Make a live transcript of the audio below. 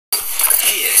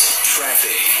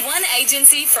traffic. One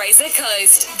agency, Fraser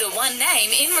Coast. The one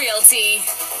name in realty.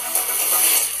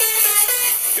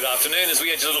 Good afternoon. As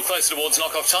we edge a little closer towards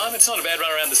knock-off time, it's not a bad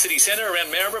run around the city centre.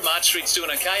 Around Maryborough, March Street's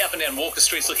doing okay. Up and down Walker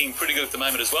Street's looking pretty good at the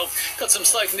moment as well. Got some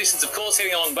slow conditions, of course,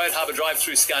 heading along Boat Harbour Drive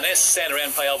through Scarness, Sand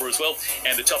around Payalba as well.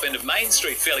 And the top end of Main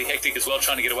Street fairly hectic as well,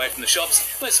 trying to get away from the shops.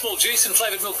 Most small juice and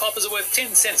flavoured milk poppers are worth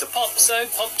 10 cents a pop, so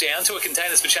pop down to a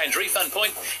Containers for Change refund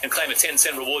point and claim a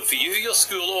 10-cent reward for you, your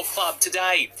school or club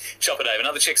today. Shop it over.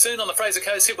 Another check soon on the Fraser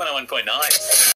Coast Hit 101.9.